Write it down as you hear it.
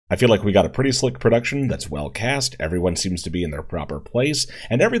I feel like we got a pretty slick production that's well cast, everyone seems to be in their proper place,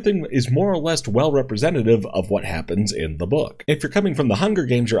 and everything is more or less well representative of what happens in the book. If you're coming from the Hunger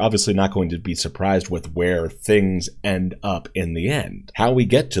Games, you're obviously not going to be surprised with where things end up in the end. How we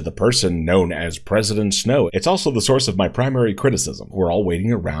get to the person known as President Snow. It's also the source of my primary criticism. We're all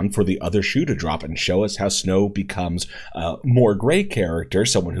waiting around for the other shoe to drop and show us how Snow becomes a more gray character,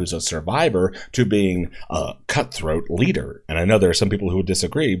 someone who's a survivor, to being a cutthroat leader. And I know there are some people who would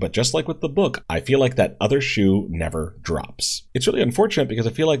disagree, but just like with the book, I feel like that other shoe never drops. It's really unfortunate because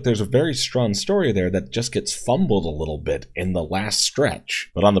I feel like there's a very strong story there that just gets fumbled a little bit in the last stretch.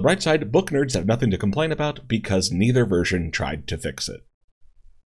 But on the bright side, book nerds have nothing to complain about because neither version tried to fix it.